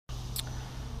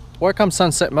Welcome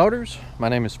Sunset Motors. My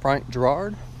name is Frank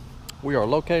Gerard. We are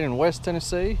located in West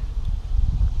Tennessee.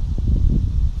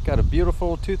 Got a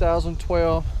beautiful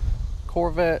 2012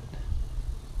 Corvette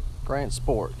Grand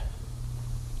Sport.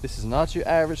 This is not your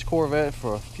average Corvette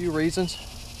for a few reasons.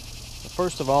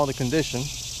 First of all, the condition.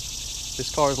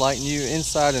 This car is like new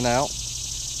inside and out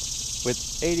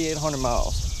with 8,800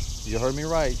 miles. You heard me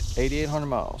right, 8,800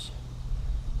 miles.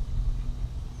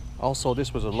 Also,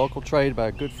 this was a local trade by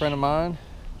a good friend of mine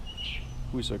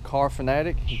who's a car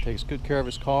fanatic. He takes good care of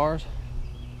his cars.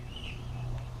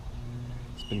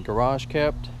 It's been garage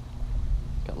kept.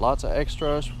 Got lots of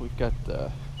extras. We've got the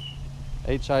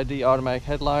HID automatic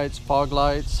headlights, fog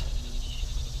lights.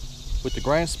 With the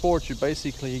Grand Sport, you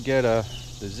basically get the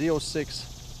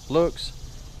Z06 looks,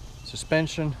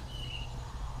 suspension,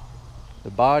 the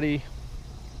body,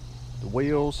 the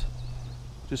wheels,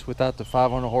 just without the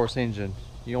 500 horse engine.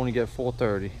 You only get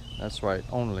 430. That's right,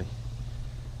 only.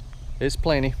 It's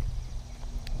plenty.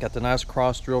 Got the nice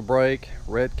cross drill brake,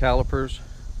 red calipers.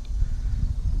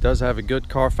 Does have a good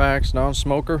Carfax,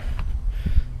 non-smoker.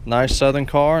 Nice southern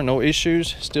car, no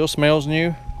issues, still smells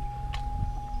new.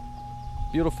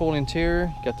 Beautiful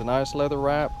interior, got the nice leather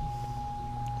wrap.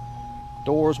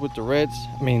 Doors with the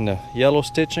the yellow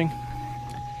stitching.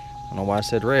 I don't know why I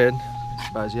said red, it's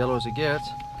about as yellow as it gets.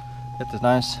 Got the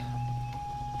nice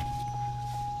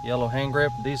yellow hand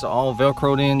grip. These are all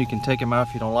velcroed in. You can take them out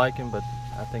if you don't like them, but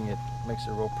I think it makes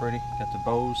it real pretty. Got the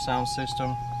Bose sound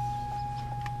system.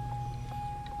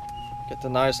 Got the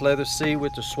nice leather seat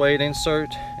with the suede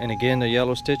insert, and again the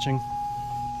yellow stitching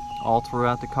all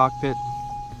throughout the cockpit.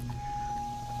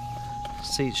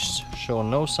 Seats show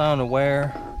no sign of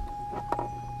wear.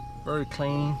 Very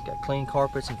clean. Got clean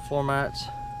carpets and floor mats.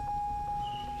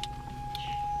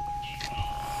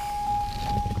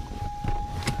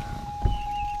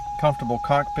 Comfortable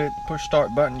cockpit. Push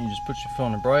start button, you just put your foot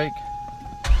on the brake.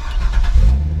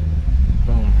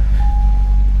 Boom.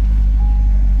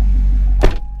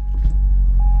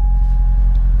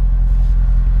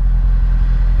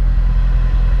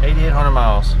 $8,800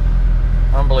 miles.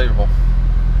 Unbelievable.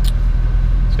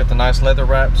 It's got the nice leather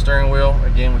wrap steering wheel,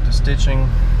 again with the stitching.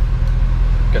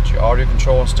 Got your audio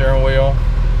control and steering wheel.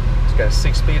 It's got a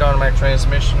 6-speed automatic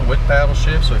transmission with paddle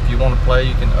shift, so if you want to play,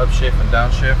 you can upshift and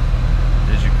downshift.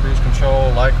 There's your cruise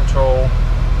control, light control,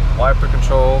 wiper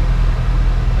control.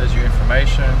 There's your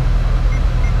information.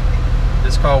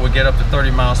 This car will get up to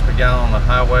 30 miles per gallon on the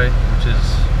highway, which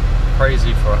is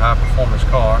crazy for a high performance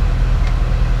car.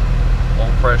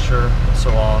 Low pressure and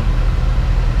so on.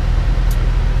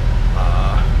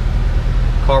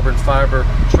 Carbon fiber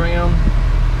trim.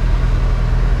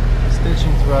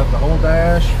 Stitching throughout the whole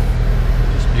dash.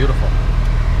 Just beautiful.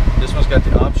 This one's got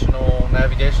the optional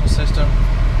navigation system.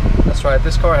 That's right,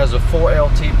 this car has a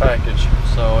 4LT package,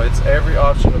 so it's every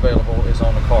option available is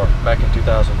on the car back in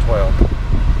 2012.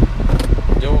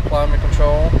 Dual climate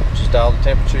control, just dial the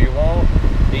temperature you want.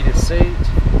 Heated seat.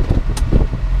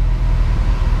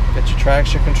 Got your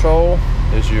traction control.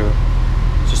 There's your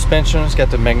suspension. It's got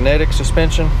the magnetic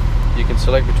suspension. You can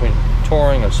select between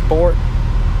touring or sport.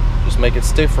 Just make it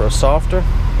stiffer or softer.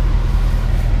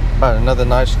 About another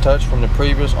nice touch from the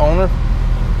previous owner.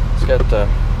 It's got the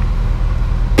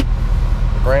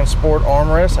Grand Sport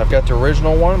armrest. I've got the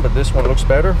original one, but this one looks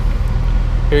better.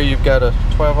 Here you've got a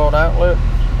 12-volt outlet,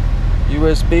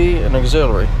 USB, and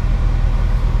auxiliary.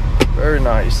 Very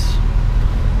nice.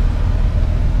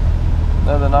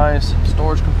 Another nice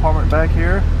storage compartment back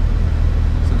here,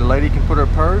 so the lady can put her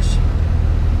purse,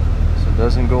 so it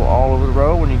doesn't go all over the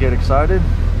road when you get excited.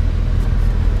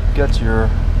 Got your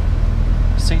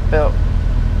seat belt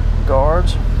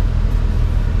guards.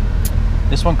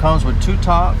 This one comes with 2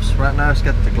 tops. Right now it's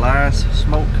got the glass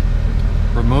smoke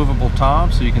removable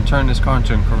top, so you can turn this car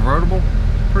into a convertible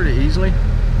pretty easily.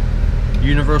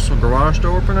 Universal garage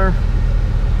door opener.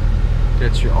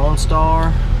 Got your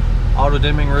OnStar, auto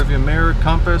dimming rearview mirror,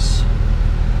 compass.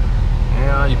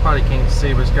 Yeah, you probably can't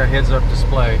see, but it's got heads up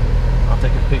display. I'll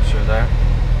take a picture of that.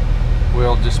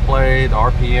 We'll display the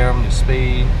RPM, the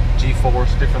speed,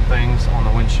 G-force, different things on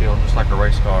the windshield, just like a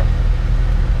race car.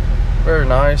 Very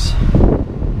nice.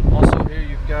 Also here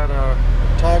you've got a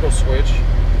toggle switch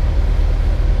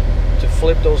to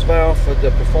flip those valves for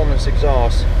the performance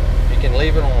exhaust. You can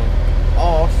leave it on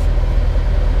off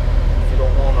if you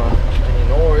don't want any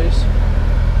noise.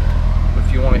 But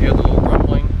if you want to hear the little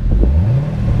rumbling,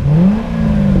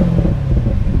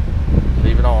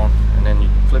 leave it on, and then you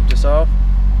flip this off.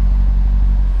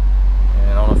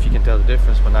 And I don't know if you can tell the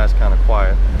difference, but now it's kind of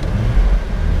quiet.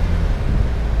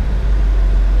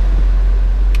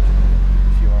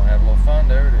 fun.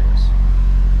 There it is.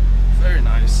 Very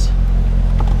nice.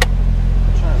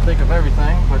 I'm trying to think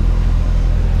everything, but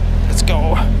let's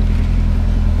go.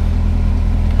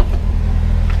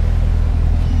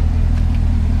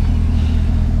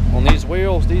 On these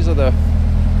wheels, these are they're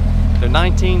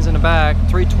 19s in the back,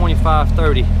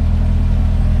 325/30.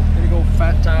 Big old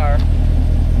fat tire.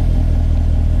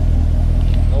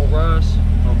 No rust,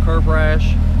 no curb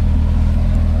rash.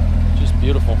 Just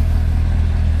beautiful.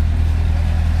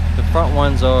 The front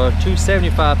ones are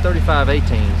 275/35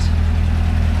 18s.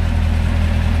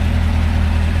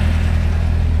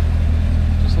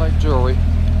 Just like jewelry.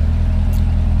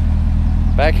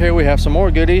 Back here we have some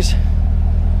more goodies.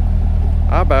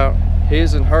 How about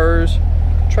his and hers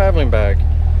traveling bag?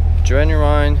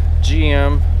 Genuine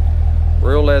GM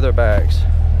real leather bags.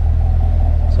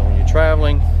 So when you're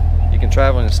traveling, you can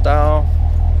travel in style.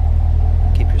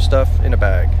 Keep your stuff in a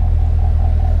bag.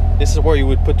 This is where you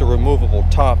would put the removable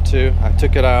top too. I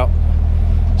took it out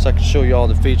so I can show you all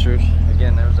the features.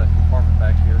 Again, there's that compartment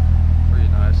back here. Pretty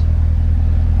nice.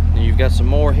 And you've got some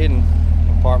more hidden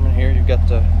compartment here. You've got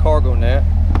the cargo net.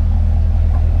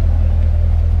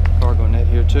 Cargo net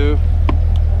here too.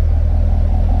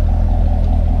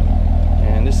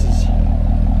 And this is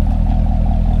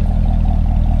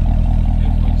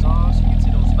beautiful exhaust. You can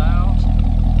see those valves.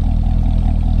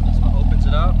 This one opens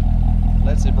it up,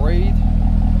 lets it breathe,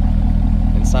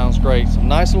 and sounds great. Some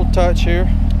nice little touch here.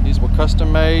 These were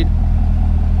custom made.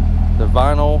 The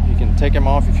vinyl, you can take them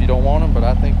off if you don't want them, but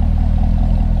I think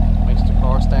it makes the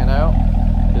car stand out.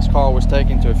 This car was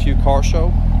taken to a few car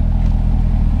shows.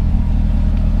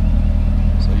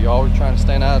 You're always trying to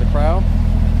stand out of the crowd.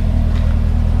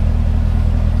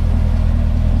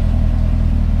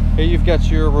 Here you've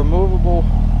got your removable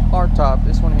hardtop.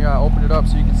 This one here, I opened it up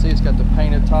so you can see it's got the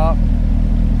painted top.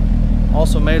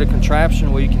 Also made a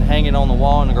contraption where you can hang it on the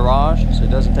wall in the garage so it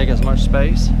doesn't take as much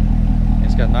space.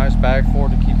 It's got a nice bag for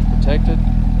it to keep it protected.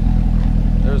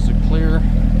 There's a clear,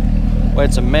 well,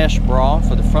 it's a mesh bra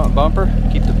for the front bumper.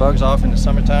 Keep the bugs off in the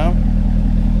summertime.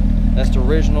 That's the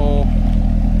original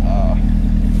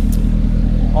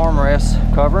armrest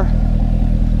cover.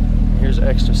 Here's an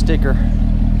extra sticker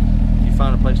if you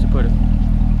find a place to put it.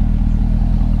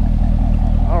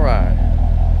 Alright,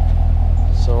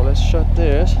 so let's shut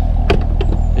this.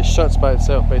 It shuts by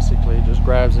itself basically. It just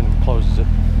grabs it and closes it.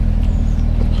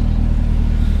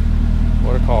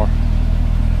 What a car.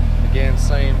 Again,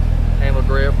 same handle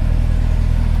grip.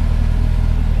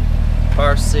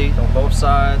 Power seat on both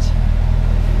sides.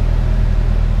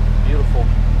 Beautiful,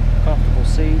 comfortable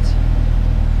seats.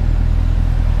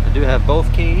 I do have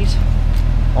both keys,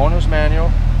 owner's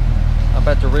manual. How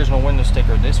about the original window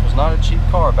sticker? This was not a cheap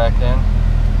car back then.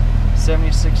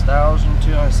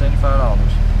 $76,275.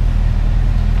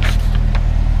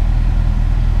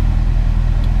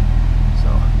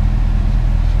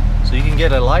 So you can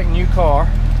get a like new car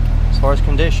as far as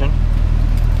condition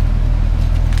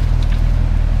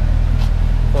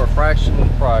for a fraction of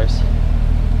the price.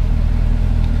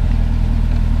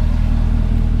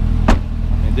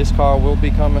 This car will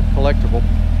become a collectible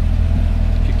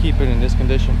if you keep it in this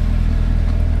condition.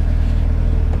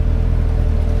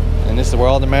 And this is where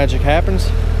all the magic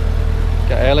happens.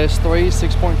 Got LS3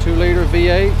 6.2 liter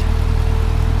V8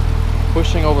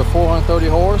 pushing over 430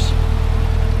 horse.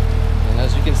 And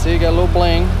as you can see, got a little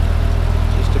bling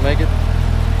just to make it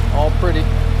all pretty.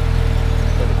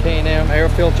 Got the K&M air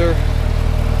filter.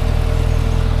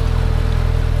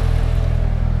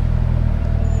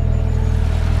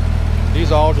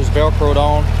 These are all just Velcroed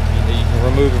on. You can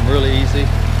remove them really easy.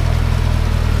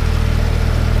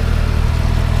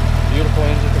 Beautiful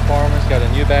engine compartments. Got a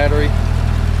new battery.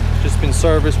 Just been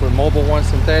serviced with Mobil 1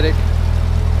 synthetic,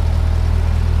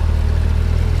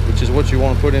 which is what you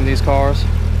want to put in these cars.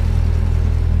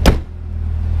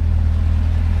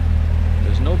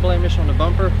 There's no blemish on the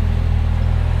bumper.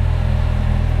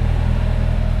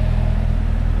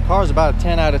 The car's about a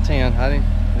 10 out of 10. I think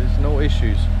there's no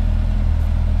issues.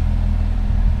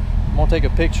 I'm gonna take a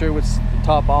picture with the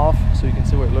top off so you can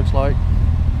see what it looks like.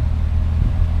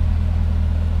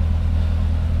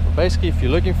 But basically, if you're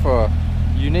looking for a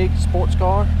unique sports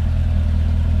car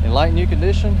in light new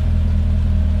condition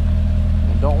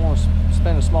and don't want to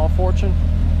spend a small fortune,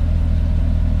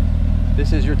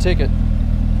 this is your ticket.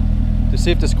 To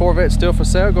see if this Corvette is still for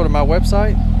sale, go to my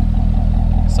website,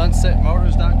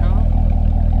 sunsetmotors.com.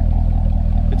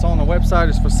 If it's on the website,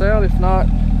 it's for sale. If not,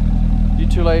 you're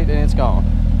too late and it's gone.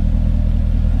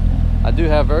 I do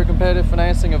have very competitive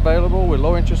financing available with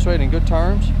low interest rate and good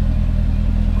terms.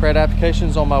 Credit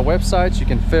applications on my website. You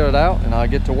can fill it out and I'll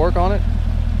get to work on it.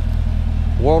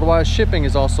 Worldwide shipping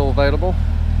is also available.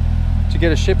 To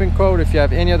get a shipping quote, if you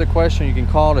have any other question, you can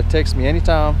call or text me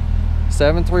anytime.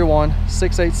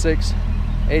 731-686-8800.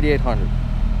 8800.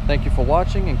 Thank you for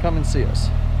watching and come and see us.